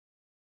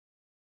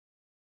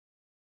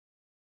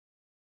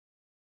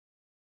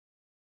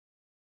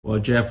Well,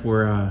 Jeff,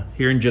 we're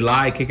here in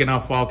July kicking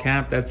off fall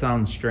camp. That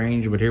sounds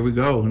strange, but here we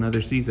go, another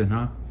season,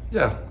 huh?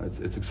 Yeah,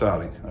 it's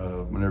exciting.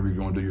 Whenever you're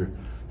going to do your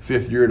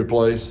 5th year at a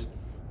place,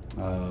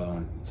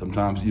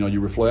 sometimes you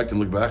reflect and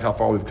look back how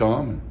far we've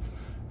come, and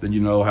then you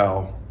know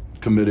how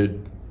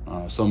committed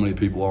so many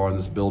people are in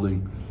this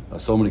building.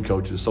 So many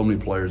coaches, so many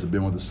players have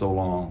been with us so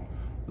long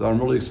that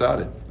I'm really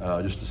excited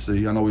just to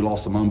see. I know we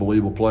lost some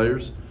unbelievable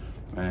players,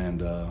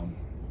 and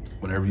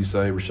whenever you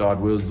say Rashad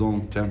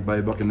Wisdom, Tampa Bay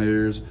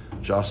Buccaneers,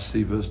 Josh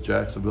Cephas,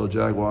 Jacksonville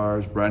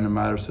Jaguars, Brandon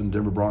Matterson,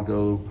 Denver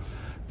Bronco,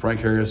 Frank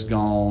Harris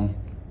gone.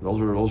 Those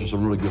are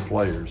some really good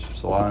players.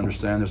 So I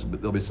understand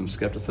there'll be some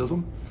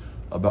skepticism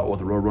about what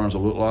the Roadrunners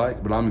will look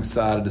like, but I'm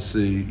excited to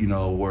see,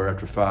 where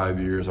after 5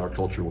 years our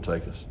culture will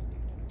take us.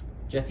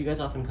 Jeff, you guys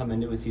often come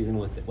into a season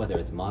with whether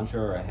it's a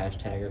mantra or a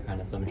hashtag or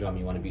kind of some drum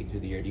you want to beat through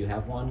the year. Do you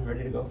have one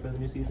ready to go for the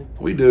new season?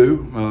 We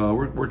do.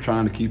 We're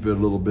trying to keep it a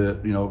little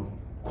bit,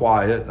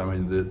 quiet. I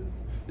mean,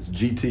 it's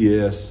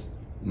GTS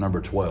number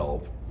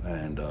 12,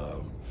 and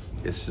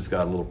it's just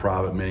got a little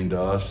private meaning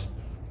to us.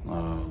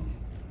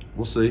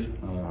 We'll see.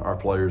 Our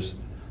players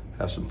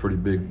have some pretty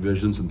big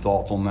visions and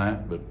thoughts on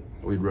that, but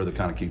we'd rather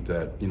kind of keep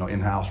that,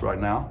 in-house right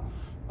now,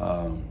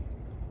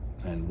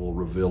 and we'll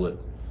reveal it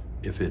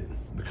if it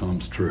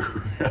becomes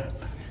true.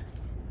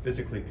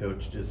 Physically,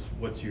 Coach, just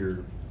what's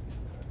your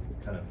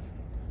kind of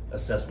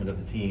assessment of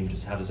the team?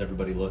 Just how does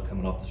everybody look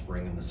coming off the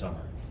spring and the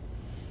summer?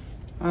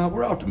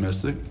 We're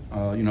optimistic.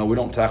 We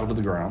don't tackle to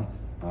the ground,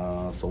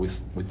 so we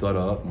thud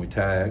up and we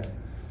tag.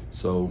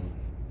 So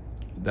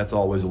that's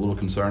always a little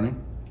concerning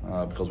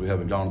because we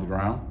haven't gone to the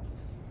ground.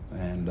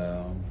 And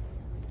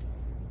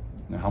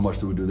now how much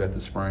do we do that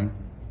this spring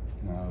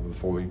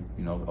before we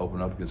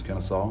open up against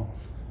Kennesaw?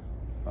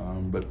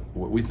 But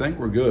we think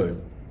we're good,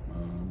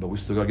 but we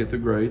still got to get through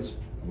grades.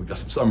 We've got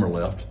some summer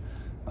left,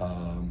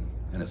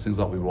 and it seems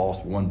like we've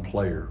lost one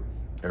player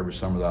every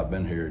summer that I've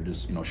been here,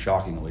 just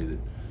shockingly, that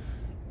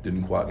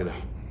didn't quite get a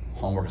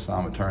homework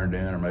assignment turned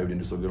in, or maybe didn't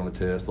do so good on the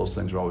test. Those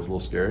things are always a little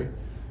scary.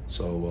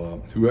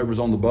 So whoever's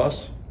on the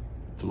bus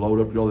to load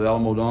up to go to the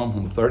Alamo Dome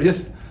on the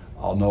 30th,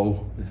 I'll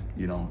know,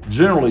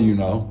 generally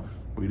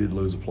we did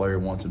lose a player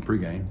once in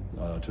pregame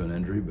to an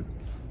injury, but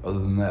other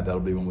than that, that'll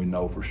be when we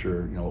know for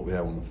sure, what we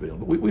have on the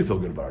field. But we feel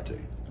good about our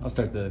team. I'll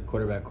start the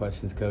quarterback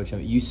questions, Coach.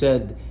 You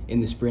said in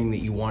the spring that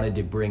you wanted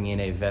to bring in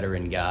a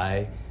veteran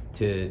guy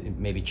to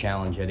maybe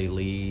challenge Eddie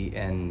Lee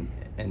and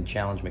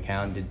challenge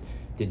McCown.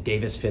 Did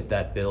Davis fit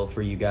that bill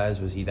for you guys?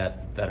 Was he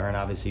that veteran,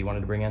 obviously, you wanted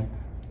to bring in?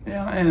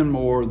 Yeah, and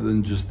more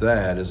than just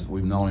that, is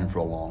we've known him for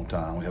a long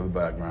time. We have a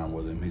background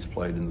with him. He's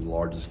played in the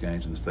largest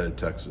games in the state of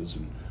Texas,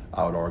 and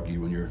I would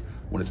argue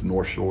when it's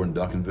North Shore and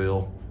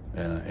Duncanville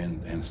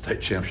and state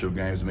championship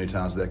games, many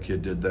times that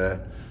kid did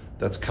that.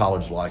 That's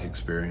college-like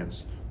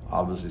experience.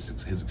 Obviously,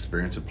 his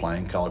experience of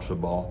playing college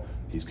football,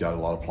 he's got a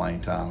lot of playing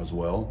time as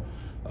well.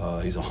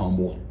 He's a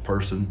humble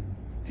person.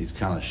 He's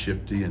kind of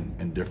shifty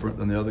and different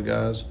than the other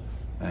guys.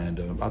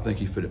 And I think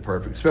he fit it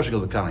perfect, especially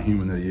because of the kind of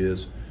human that he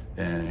is.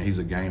 And he's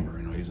a gamer.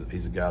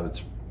 He's a guy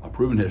that's a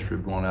proven history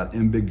of going out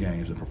in big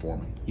games and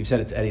performing. You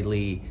said it's Eddie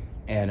Lee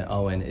and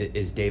Owen.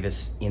 Is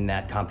Davis in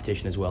that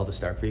competition as well to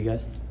start for you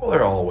guys? Well,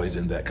 they're always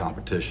in that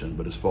competition.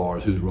 But as far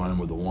as who's running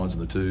with the ones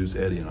and the twos,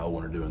 Eddie and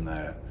Owen are doing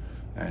that.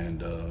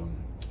 And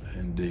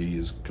D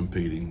is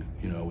competing,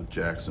 with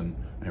Jackson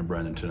and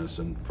Brandon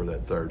Tennyson for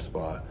that third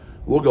spot.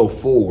 We'll go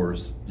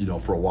fours,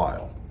 for a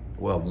while.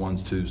 We'll have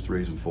ones, twos,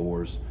 threes, and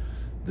fours.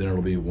 Then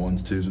it'll be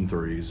ones, twos, and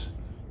threes.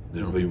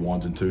 Then it'll be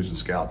ones and twos and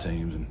scout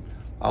teams. And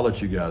I'll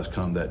let you guys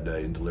come that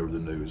day and deliver the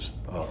news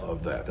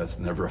of that. That's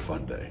never a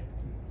fun day.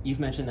 You've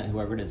mentioned that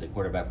whoever it is at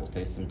quarterback will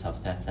face some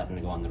tough tests having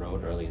to go on the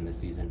road early in the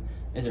season.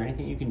 Is there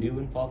anything you can do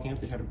in fall camp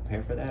to try to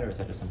prepare for that, or is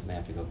that just something they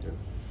have to go through?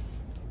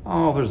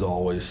 Oh, there's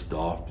always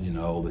stuff,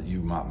 that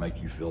you might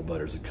make you feel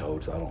better as a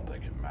coach. I don't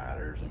think it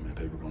matters. I mean,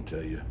 people are going to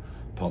tell you,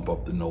 pump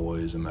up the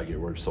noise and make it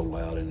where it's so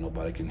loud and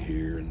nobody can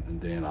hear. And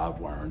then I've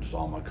learned just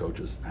all my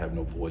coaches have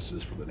no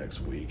voices for the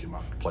next week, and my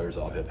players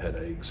all have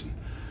headaches. And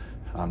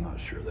I'm not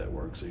sure that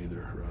works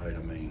either, right? I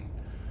mean,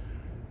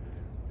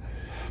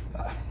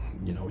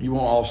 you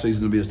want all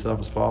season to be as tough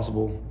as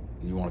possible.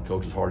 You want to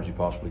coach as hard as you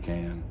possibly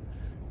can,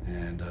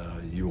 and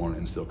you want to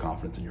instill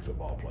confidence in your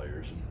football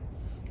players. And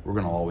we're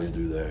going to always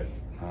do that.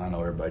 I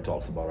know everybody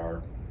talks about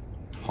our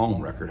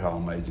home record, how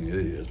amazing it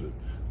is, but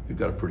we've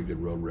got a pretty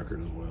good road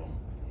record as well.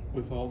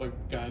 With all the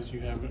guys you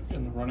have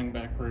in the running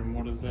back room,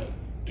 what does that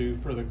do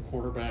for the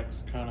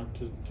quarterbacks kind of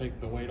to take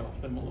the weight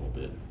off them a little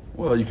bit?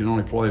 Well, you can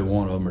only play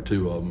one of them or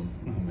two of them.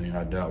 I mean,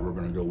 I doubt we're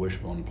going to go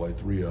wishbone and play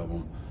three of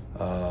them.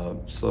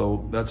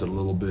 So that's a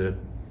little bit,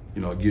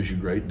 it gives you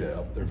great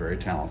depth. They're very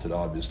talented,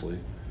 obviously.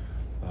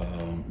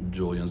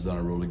 Julian's done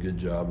a really good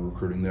job of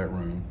recruiting that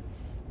room.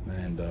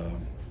 And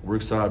we're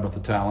excited about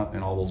the talent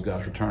and all those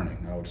guys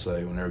returning. I would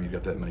say whenever you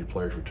got that many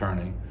players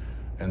returning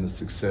and the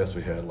success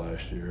we had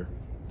last year,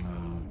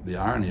 the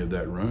irony of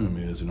that room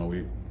is,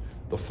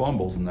 the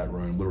fumbles in that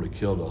room literally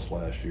killed us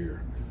last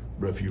year.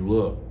 But if you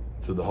look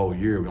through the whole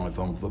year, we only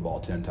fumbled the football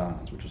 10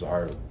 times, which was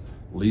our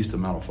least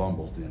amount of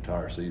fumbles the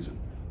entire season.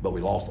 But we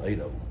lost 8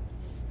 of them.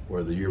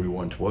 where the year we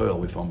won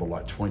 12, we fumbled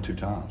like 22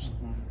 times,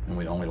 and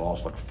we only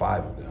lost like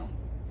 5 of them,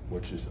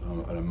 which is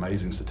an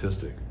amazing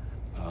statistic.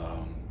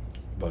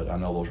 But I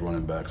know those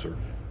running backs are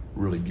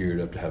really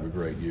geared up to have a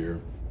great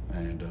year,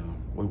 and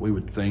we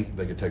would think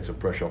they could take some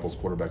pressure off those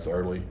quarterbacks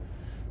early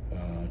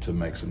to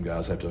make some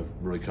guys have to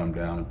really come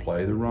down and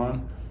play the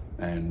run,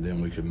 and then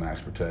we could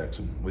max protect.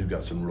 And we've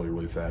got some really,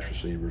 really fast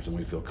receivers, and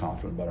we feel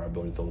confident about our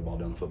ability to throw the ball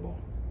down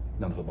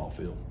the football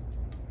field.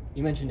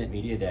 You mentioned at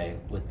Media Day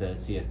with the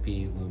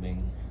CFP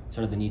looming,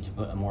 sort of the need to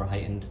put a more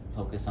heightened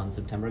focus on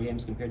September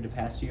games compared to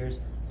past years.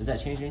 Does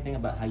that change anything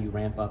about how you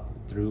ramp up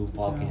through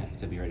fall camp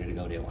to be ready to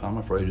go day one? I'm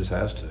afraid it just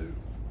has to.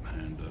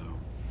 And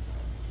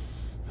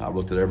I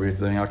looked at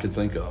everything I could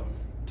think of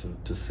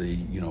to see,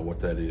 what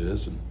that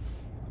is. And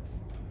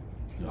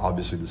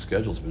obviously the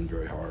schedule's been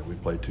very hard. We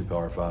played 2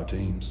 Power 5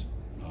 teams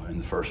in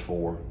the first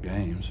 4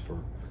 games for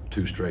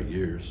 2 straight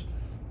years.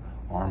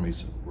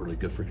 Army's a really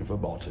good freaking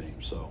football team.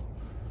 So,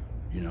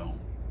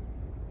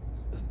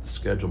 the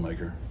schedule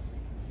maker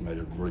made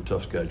a really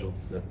tough schedule.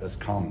 That's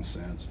common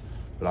sense,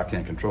 but I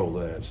can't control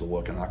that. So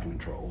what can I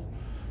control?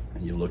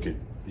 And you look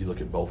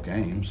at both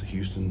games.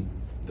 Houston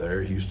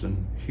there,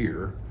 Houston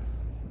here.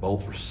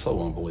 Both were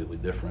so unbelievably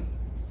different.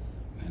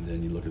 And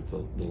then you look at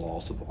the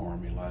loss of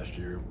Army last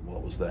year.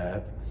 What was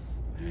that?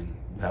 And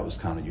that was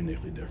kind of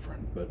uniquely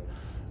different. But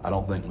I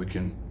don't think we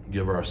can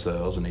give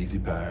ourselves an easy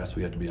pass.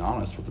 We have to be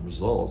honest with the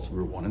results.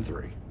 We were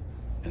 1-3,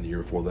 and the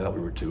year before that we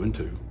were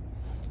 2-2,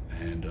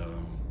 and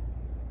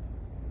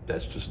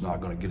that's just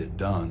not going to get it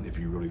done if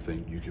you really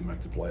think you can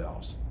make the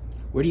playoffs.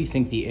 Where do you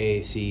think the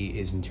AAC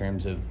is in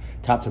terms of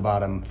top to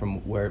bottom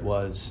from where it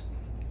was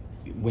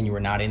when you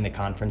were not in the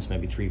conference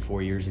maybe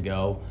 3-4 years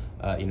ago?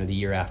 The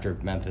year after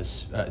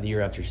the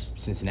year after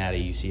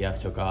Cincinnati,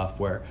 UCF took off,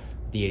 where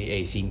the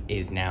AAC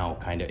is now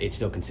it's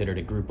still considered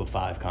a group of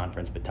 5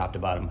 conference, but top to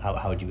bottom,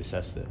 how would you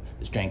assess the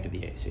strength of the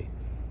AAC?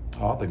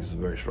 Oh, I think it's a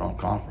very strong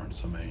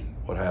conference. I mean,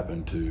 what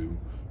happened to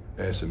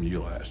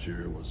SMU last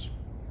year was,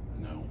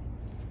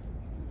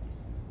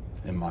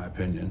 in my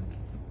opinion,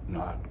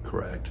 not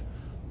correct.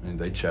 I mean,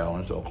 they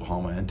challenged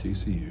Oklahoma and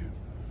TCU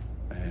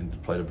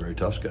and played a very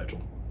tough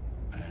schedule.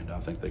 And I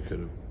think they could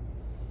have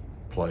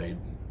played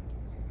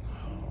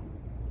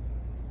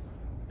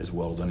as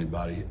well as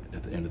anybody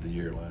at the end of the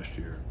year last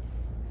year.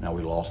 Now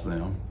we lost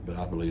them, but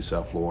I believe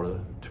South Florida,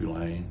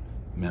 Tulane,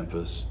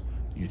 Memphis,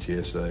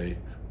 UTSA,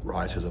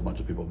 Rice has a bunch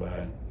of people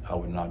back. I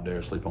would not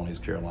dare sleep on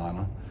East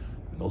Carolina.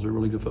 And those are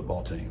really good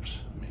football teams.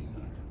 I mean,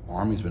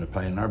 Army's been a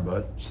pain in our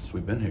butt since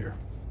we've been here.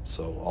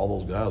 So all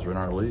those guys are in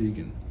our league,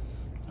 and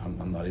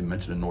I'm not even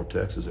mentioning North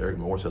Texas. Eric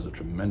Morris has a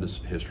tremendous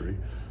history,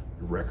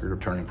 record of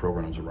turning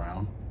programs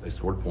around. They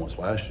scored points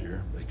last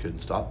year. They couldn't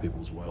stop people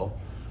as well,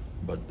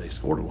 but they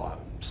scored a lot.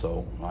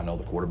 So I know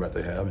the quarterback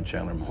they have in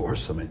Chandler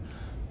Morris. I mean,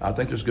 I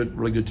think there's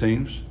really good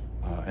teams,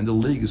 and the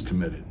league is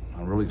committed.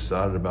 I'm really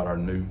excited about our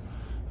new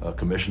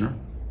commissioner.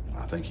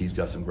 I think he's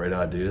got some great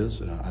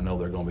ideas, and I know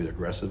they're going to be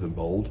aggressive and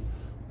bold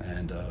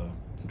and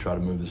try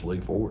to move this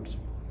league forwards.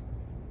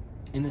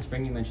 In the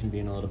spring, you mentioned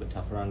being a little bit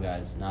tougher on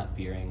guys, not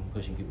fearing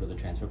pushing people to the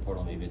transfer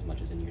portal maybe as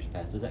much as in years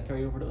past. Does that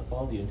carry over to the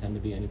fall? Do you intend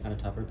to be any kind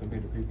of tougher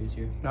compared to previous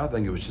year? I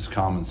think it was just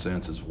common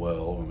sense as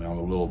well. I mean, I'm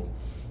a little,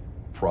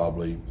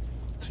 probably,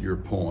 to your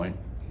point,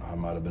 I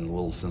might have been a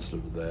little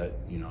sensitive to that,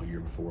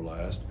 year before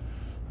last.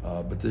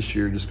 But this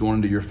year, just going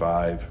into year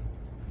 5,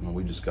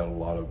 we just got a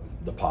lot of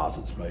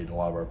deposits made in a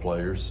lot of our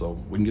players,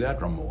 so we can get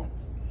after them more.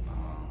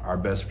 Our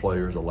best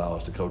players allow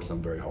us to coach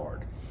them very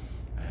hard.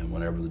 And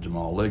whenever the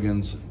Jamal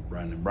Liggins,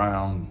 Brandon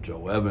Brown,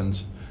 Joe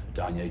Evans,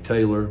 Danye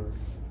Taylor,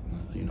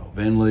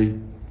 Vinley,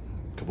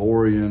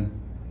 Kavorian,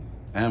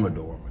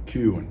 Amador,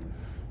 McEwen,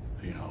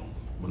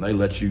 when they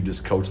let you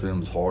just coach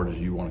them as hard as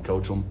you want to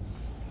coach them,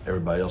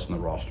 everybody else in the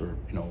roster,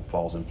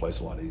 falls in place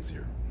a lot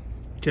easier.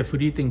 Jeff, who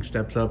do you think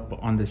steps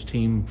up on this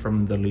team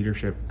from the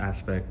leadership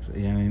aspect?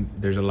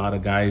 There's a lot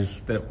of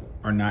guys that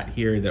are not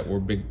here that were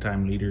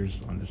big-time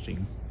leaders on this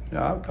team.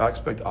 Yeah, I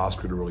expect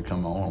Oscar to really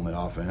come on the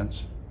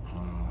offense.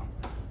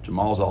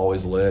 Jamal's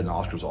always led and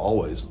Oscar's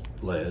always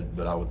led,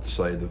 but I would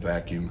say the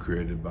vacuum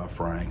created by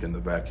Frank and the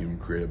vacuum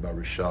created by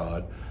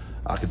Rashad,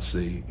 I could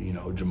see,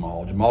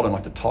 Jamal. Jamal doesn't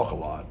like to talk a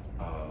lot,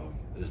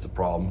 is the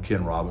problem.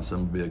 Ken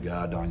Robinson would be a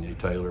guy, Danye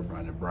Taylor,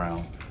 Brandon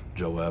Brown,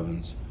 Joe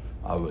Evans.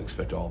 I would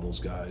expect all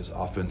those guys.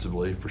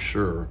 Offensively, for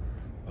sure,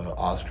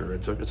 Oscar.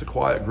 It's a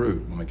quiet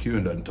group.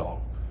 McEwen doesn't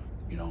talk.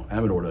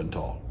 Amador doesn't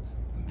talk.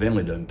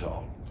 Vinley doesn't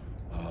talk.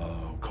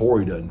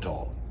 Corey doesn't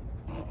talk.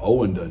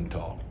 Owen doesn't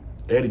talk.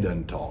 Eddie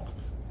doesn't talk.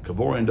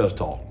 Kavorian does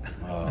talk.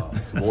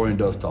 Kavorian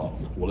does talk.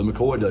 Willie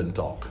McCoy doesn't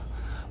talk.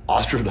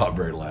 Oscar's not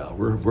very loud.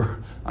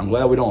 I'm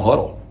glad we don't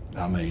huddle.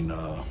 I mean,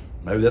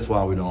 maybe that's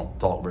why we don't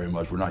talk very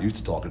much. We're not used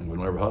to talking. We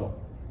don't ever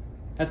huddle.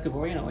 Has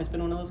Kavorian always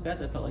been one of those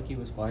guys? I felt like he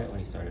was quiet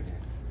when he started here.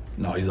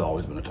 No, he's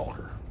always been a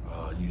talker.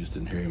 You just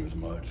didn't hear him as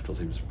much because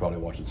he was probably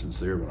watching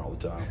Sincere Run all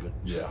the time. But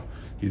yeah,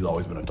 he's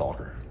always been a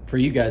talker. For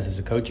you guys as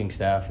a coaching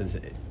staff,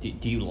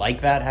 do you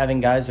like that,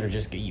 having guys that are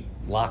just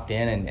locked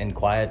in and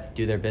quiet,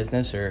 do their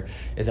business, or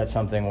is that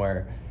something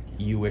where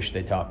you wish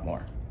they talked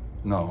more?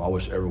 No, I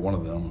wish every one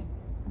of them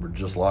we're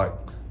just like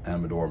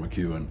Amador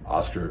McEwen,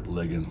 Oscar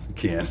Liggins,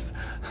 Ken,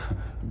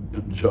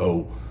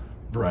 Joe,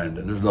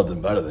 Brandon. There's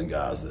nothing better than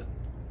guys that,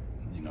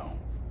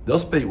 they'll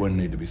speak when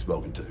they need to be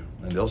spoken to,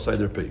 and they'll say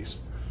their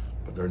piece.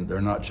 But they're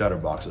not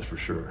chatterboxes for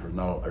sure. There's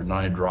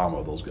not any drama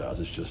with those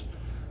guys. It's just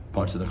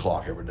punching the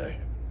clock every day.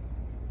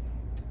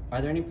 Are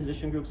there any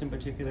position groups in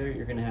particular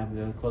you're going to have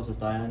the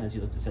closest eye on as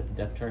you look to set the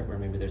depth chart, where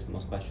maybe there's the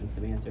most questions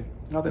to be answered?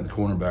 I think the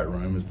cornerback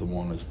room is the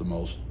one that's the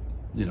most,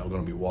 going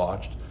to be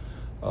watched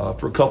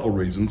for a couple of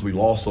reasons. We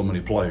lost so many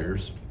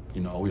players.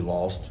 We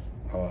lost.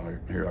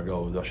 Here I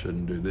go. I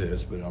shouldn't do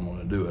this, but I'm going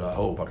to do it. I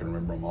hope I can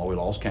remember them all. We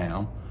lost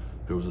Cam,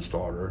 who was a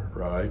starter,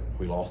 right?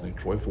 We lost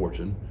Troy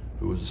Fortune,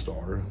 who was a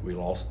starter. We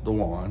lost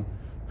DeJuan,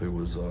 who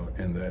was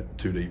in that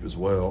 2 deep as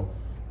well.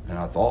 And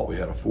I thought we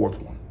had a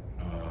fourth one.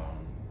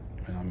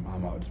 And I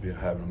might just be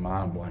having a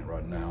mind blank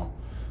right now.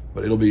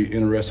 But it'll be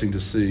interesting to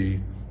see,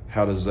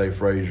 how does Zay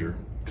Frazier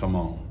come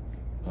on?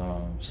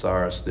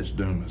 Cyrus Stitch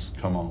Dumas,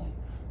 come on.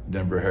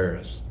 Denver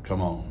Harris,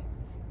 come on.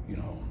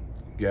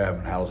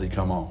 Gavin, how does he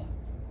come on?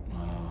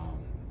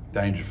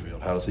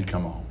 Dangerfield, how does he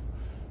come on?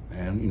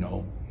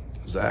 And,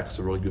 Zach's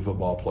a really good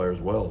football player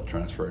as well,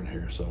 transferring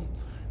here. So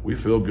we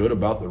feel good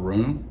about the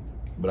room,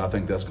 but I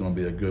think that's going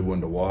to be a good one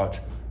to watch.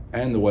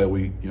 And the way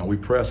we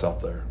press out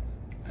there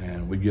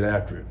and we get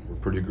after it. We're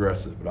pretty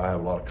aggressive, but I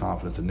have a lot of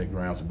confidence in Nick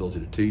Brown's ability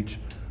to teach,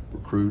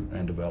 recruit,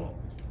 and develop.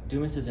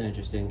 Dumas is an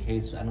interesting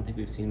case. I don't think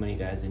we've seen many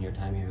guys in your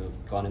time here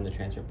who've gone in the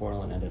transfer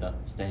portal and ended up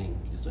staying.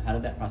 So how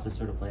did that process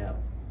sort of play out?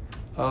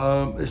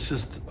 It's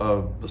just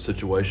a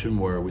situation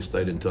where we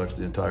stayed in touch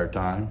the entire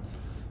time,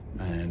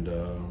 and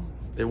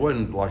it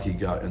wasn't like he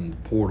got in the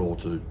portal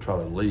to try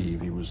to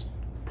leave. He was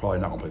probably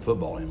not going to play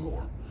football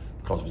anymore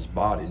because of his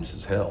body and just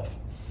his health.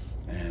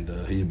 And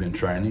he had been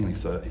training, and he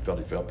said he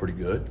felt pretty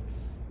good,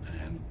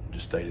 and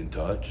just stayed in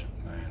touch.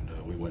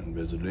 And we went and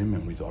visited him,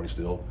 and we thought he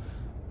still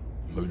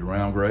moved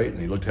around great, and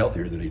he looked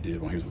healthier than he did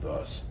when he was with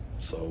us.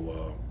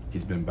 So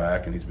he's been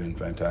back, and he's been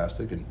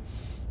fantastic, and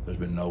there's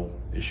been no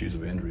issues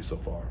of injury so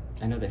far.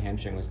 I know the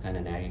hamstring was kind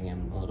of nagging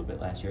him a little bit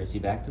last year. Is he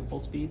back to full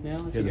speed now?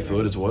 He had the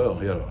foot as well.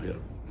 He had a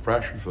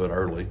fractured foot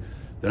early,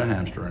 then a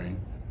hamstring,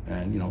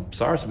 and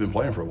Cyrus had been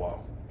playing for a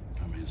while.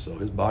 So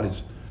his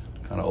body's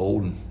kind of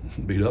old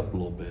and beat up a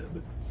little bit,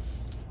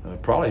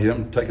 but probably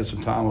him taking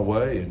some time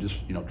away and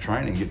just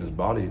training, getting his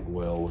body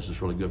well was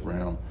just really good for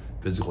him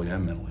physically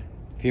and mentally.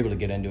 If you're able to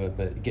get into it,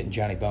 but getting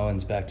Johnny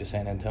Bowens back to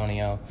San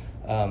Antonio,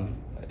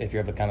 if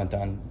you're able to comment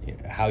on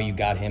how you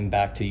got him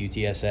back to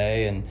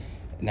UTSA, and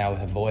now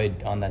with a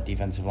void on that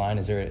defensive line,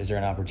 is there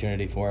an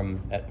opportunity for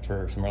him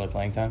for some early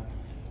playing time?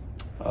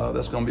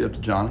 That's going to be up to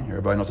Johnny.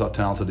 Everybody knows how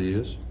talented he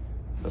is.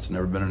 That's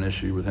never been an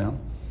issue with him,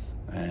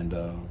 and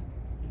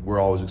we're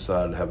always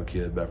excited to have a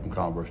kid back from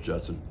Converse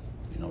Judson.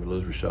 We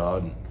lose Rashad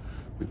and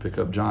we pick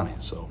up Johnny.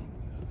 So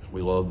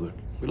we love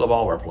all of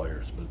our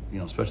players, but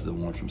especially the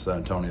ones from San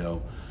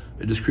Antonio.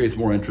 It just creates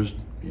more interest.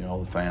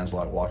 The fans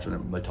like watching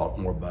it. They talk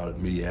more about it.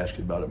 Media ask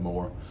you about it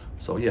more.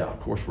 So yeah, of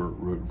course we're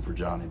rooting for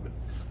Johnny, but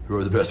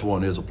whoever the best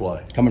one is will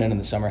play. Coming in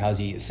the summer, how's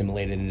he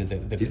assimilated into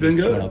the He's been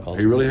good.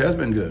 He really has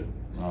been good.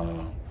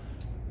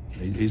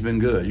 He's been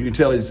good. You can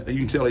tell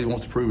he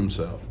wants to prove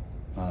himself.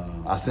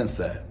 I sense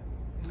that.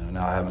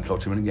 Now I haven't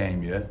coached him in a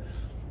game yet.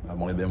 I've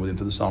only been with him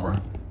through the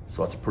summer,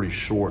 so it's a pretty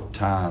short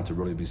time to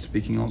really be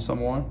speaking on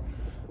someone.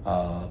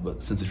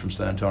 But since he's from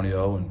San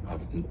Antonio and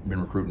I've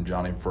been recruiting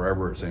Johnny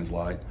forever, it seems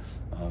like,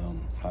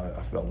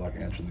 I felt like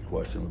answering the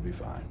question would be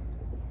fine.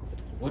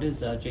 What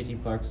is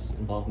JT Clark's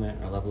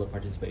involvement or level of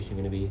participation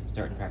going to be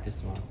starting practice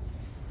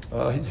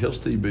tomorrow? He'll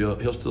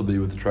still be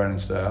with the training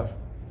staff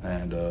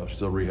and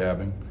still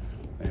rehabbing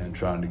and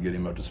trying to get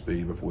him up to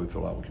speed before we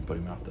feel like we can put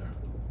him out there.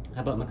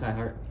 How about Mekhi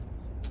Hart?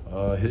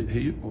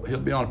 He'll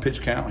be on a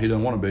pitch count. He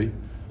doesn't want to be,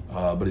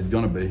 but he's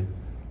going to be.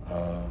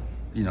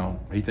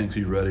 He thinks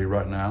he's ready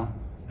right now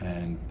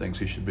and thinks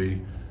he should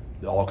be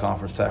the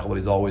all-conference tackle that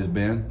he's always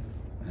been.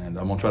 And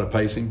I'm going to try to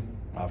pace him.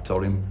 I've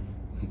told him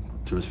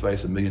to his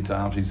face a million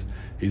times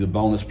he's a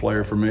bonus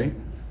player for me.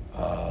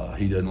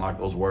 He doesn't like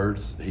those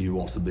words. He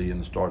wants to be in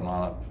the starting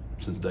lineup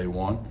since day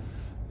one.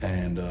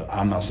 And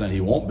I'm not saying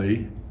he won't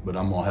be, but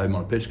I'm going to have him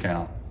on a pitch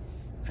count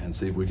and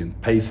see if we can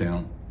pace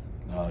him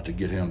to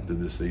get him through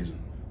this season.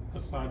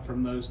 Aside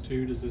from those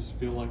two, does this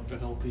feel like the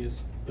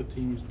healthiest the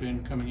team's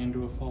been coming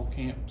into a fall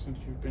camp since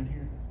you've been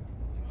here?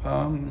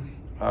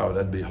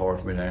 That'd be hard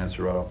for me to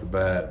answer right off the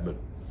bat, but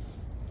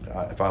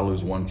if I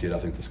lose one kid, I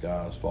think the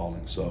sky is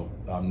falling. So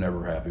I'm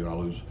never happy when I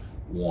lose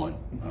one.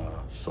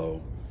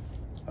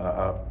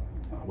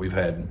 We've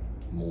had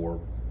more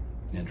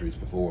injuries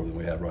before than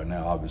we have right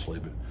now, obviously,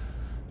 but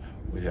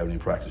we haven't even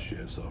practiced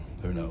yet, so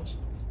who knows.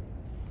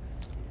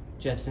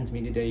 Jeff, since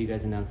media day, you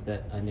guys announced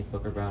that Nick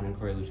Booker-Brown and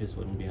Corey Lucius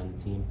wouldn't be on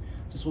the team.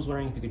 Just was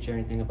wondering if you could share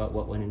anything about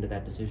what went into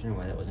that decision and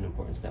why that was an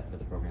important step for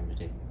the program to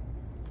take.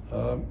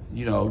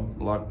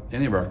 Like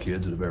any of our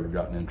kids that have ever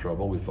gotten in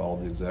trouble, we follow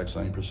the exact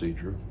same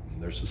procedure.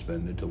 They're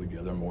suspended until we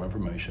gather more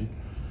information.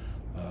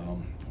 We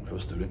have a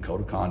student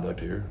code of conduct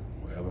here.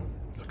 We have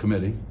a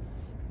committee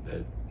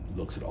that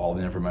looks at all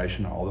the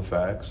information, all the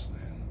facts,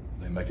 and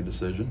they make a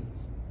decision.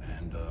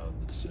 and the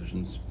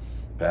decisions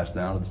passed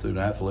down to the student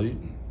athlete,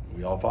 and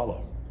we all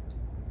follow.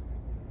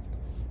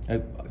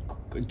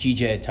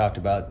 GJ had talked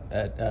about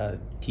at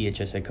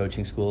THSA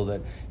coaching school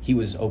that he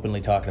was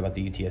openly talking about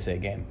the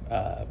UTSA game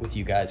with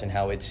you guys and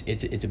how it's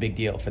a big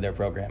deal for their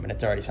program, and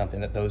it's already something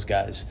that those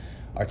guys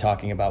are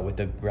talking about with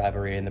the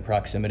rivalry and the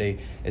proximity.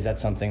 Is that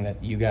something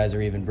that you guys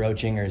are even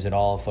broaching, or is it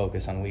all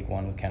focused on week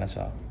 1 with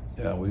Kennesaw?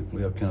 Yeah,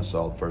 we have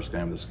Kennesaw the first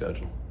game of the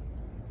schedule.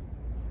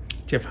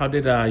 Jeff, how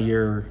did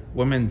your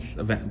women's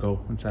event go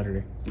on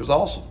Saturday? It was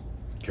awesome.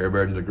 Carrie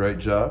Bear did a great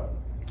job.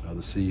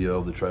 The CEO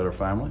of the Traylor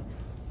family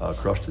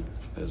crushed it,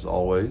 as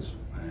always,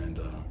 and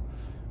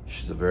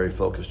she's a very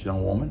focused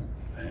young woman,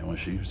 and when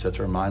she sets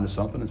her mind to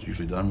something, it's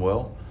usually done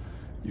well.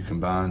 You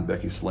combine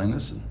Becky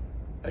Salinas and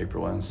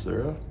April and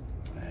Sarah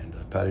and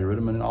Patty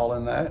Ritterman all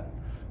in that,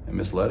 and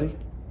Miss Letty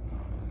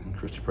and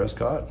Christy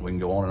Prescott. We can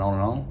go on and on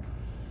and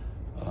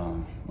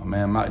on. My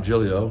man Mike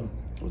Gillio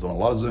was on a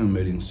lot of Zoom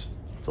meetings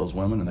with those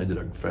women, and they did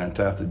a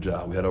fantastic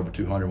job. We had over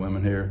 200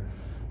 women here.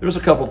 There was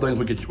a couple of things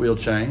we'll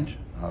change.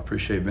 I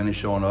appreciate Vinny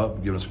showing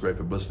up, giving us great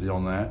publicity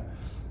on that.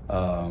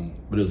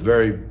 But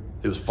it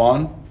was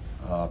fun.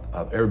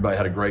 Everybody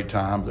had a great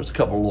time. There's a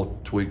couple of little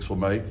tweaks we'll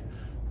make,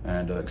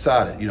 and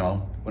excited. You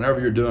know, whenever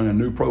you're doing a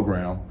new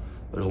program,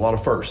 there's a lot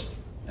of firsts,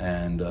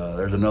 and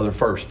there's another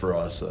first for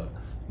us.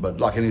 But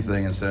like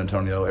anything in San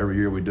Antonio, every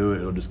year we do it,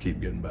 it'll just keep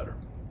getting better.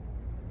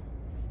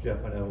 Jeff,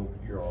 I know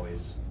you're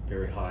always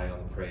very high on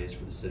the praise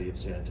for the city of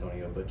San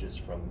Antonio, but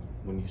just from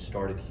when you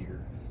started here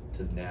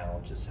to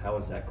now, just how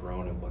has that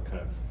grown, and what kind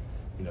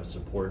of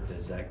support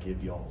does that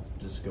give y'all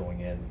just going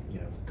in,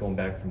 going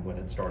back from when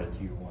it started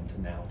to year 1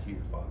 to now to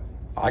year 5?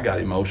 I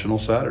got emotional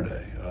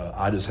Saturday.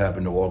 I just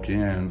happened to walk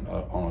in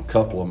on a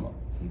couple of them.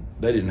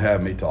 They didn't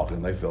have me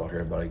talking. They felt like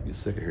everybody gets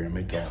sick of hearing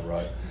me talk,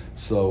 right?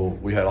 So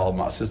we had all of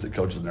my assistant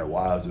coaches and their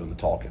wives doing the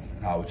talking,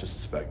 and I was just a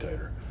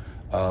spectator.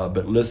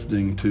 But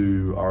listening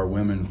to our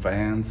women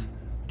fans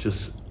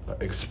just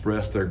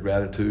express their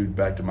gratitude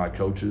back to my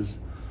coaches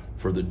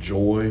for the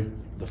joy,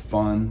 the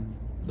fun,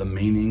 the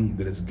meaning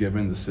that it's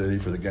given the city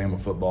for the game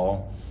of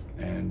football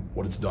and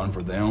what it's done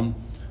for them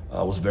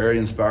was very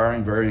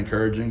inspiring, very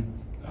encouraging.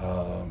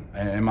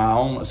 And my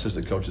own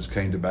assistant coaches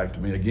came back to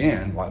me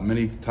again, like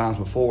many times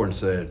before, and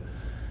said,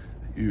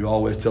 "You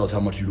always tell us how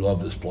much you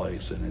love this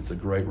place, and it's a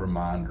great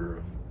reminder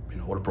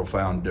of what a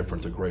profound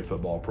difference a great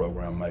football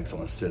program makes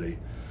on a city."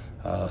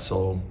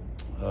 So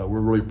we're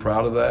really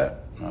proud of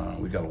that.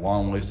 We've got a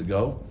long ways to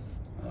go.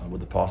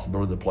 With the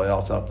possibility of the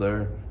playoffs out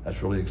there,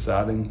 that's really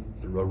exciting.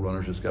 The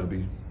Roadrunners just got to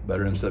be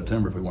better in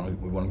September if we want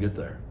to get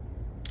there.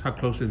 How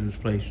close is this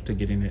place to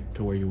getting it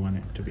to where you want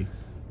it to be?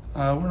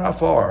 We're not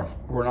far.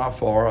 We're not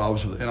far.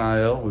 Obviously, with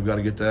NIL, we've got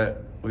to get that.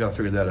 We got to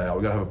figure that out.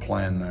 We got to have a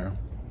plan there.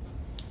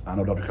 I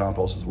know Dr.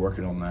 Compost is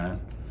working on that,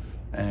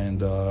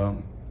 and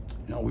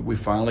we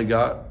finally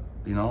got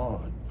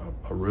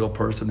a real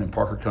person in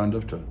Parker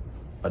Cundiff to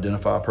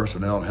identify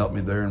personnel and help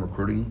me there in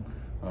recruiting.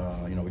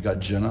 We got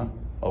Jenna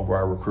over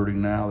our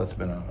recruiting now. That's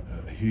been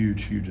a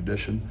huge, huge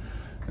addition.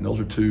 And those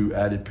are 2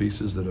 added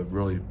pieces that have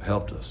really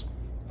helped us.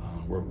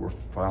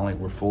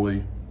 We're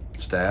fully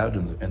staffed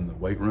in the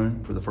weight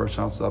room for the first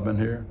time since I've been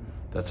here.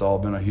 That's all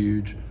been a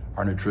huge.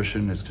 Our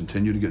nutrition has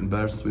continued to getting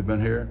better since we've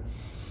been here.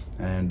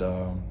 And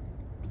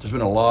there's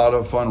been a lot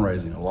of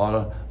fundraising, a lot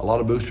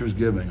of boosters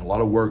giving, a lot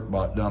of work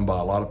done by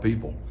a lot of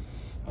people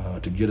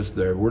to get us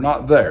there. We're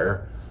not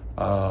there,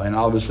 and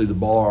obviously the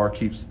ball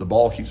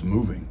keeps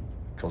moving.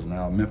 Because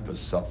now Memphis,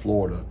 South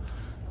Florida,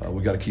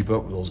 we got to keep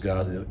up with those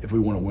guys if we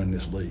want to win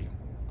this league.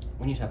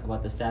 When you talk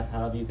about the staff,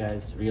 how have you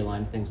guys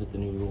realigned things with the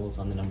new rules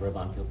on the number of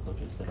on-field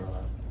coaches that are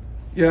allowed?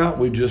 Yeah,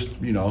 we just,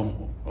 we're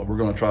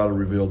going to try to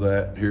reveal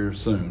that here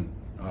soon,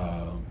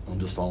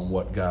 on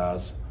what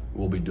guys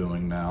we'll be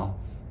doing now.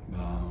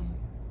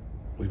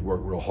 We've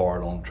worked real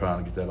hard on trying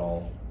to get that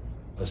all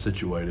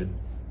situated,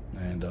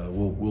 and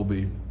we'll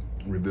be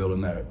revealing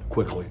that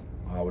quickly.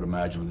 I would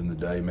imagine within the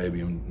day,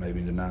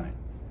 maybe tonight.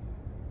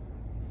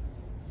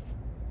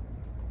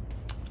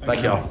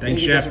 Thank y'all.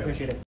 Thanks, Jeff.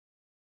 Appreciate it.